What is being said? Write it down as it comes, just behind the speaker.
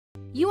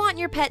You want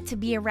your pet to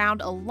be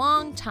around a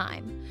long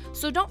time,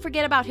 so don't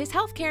forget about his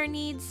healthcare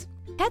needs.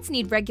 Pets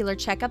need regular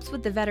checkups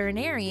with the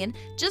veterinarian,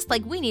 just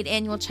like we need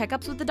annual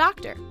checkups with the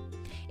doctor.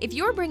 If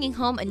you're bringing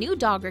home a new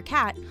dog or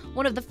cat,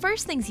 one of the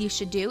first things you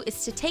should do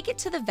is to take it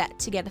to the vet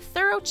to get a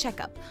thorough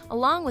checkup,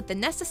 along with the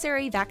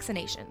necessary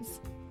vaccinations.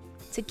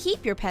 To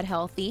keep your pet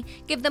healthy,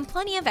 give them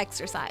plenty of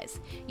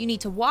exercise. You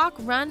need to walk,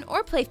 run,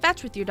 or play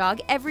fetch with your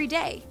dog every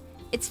day.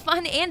 It's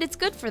fun and it's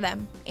good for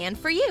them, and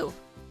for you.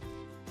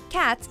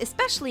 Cats,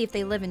 especially if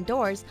they live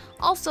indoors,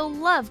 also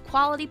love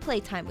quality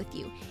playtime with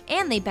you,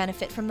 and they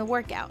benefit from the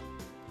workout.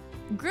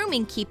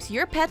 Grooming keeps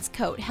your pet's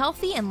coat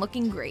healthy and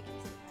looking great.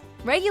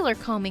 Regular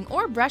combing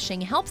or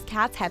brushing helps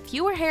cats have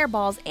fewer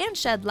hairballs and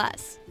shed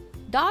less.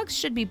 Dogs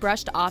should be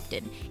brushed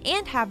often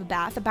and have a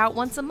bath about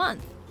once a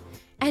month.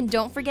 And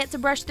don't forget to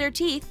brush their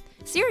teeth.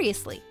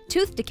 Seriously,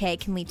 tooth decay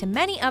can lead to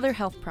many other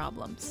health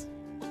problems.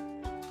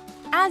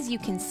 As you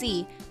can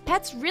see,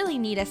 pets really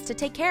need us to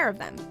take care of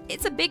them.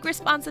 It's a big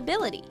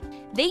responsibility.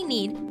 They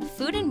need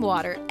food and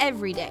water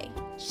every day,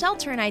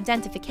 shelter and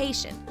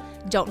identification.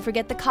 Don't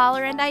forget the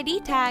collar and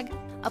ID tag,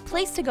 a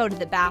place to go to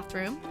the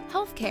bathroom,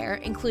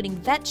 healthcare, including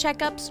vet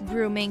checkups,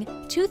 grooming,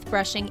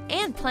 toothbrushing,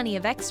 and plenty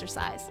of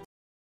exercise.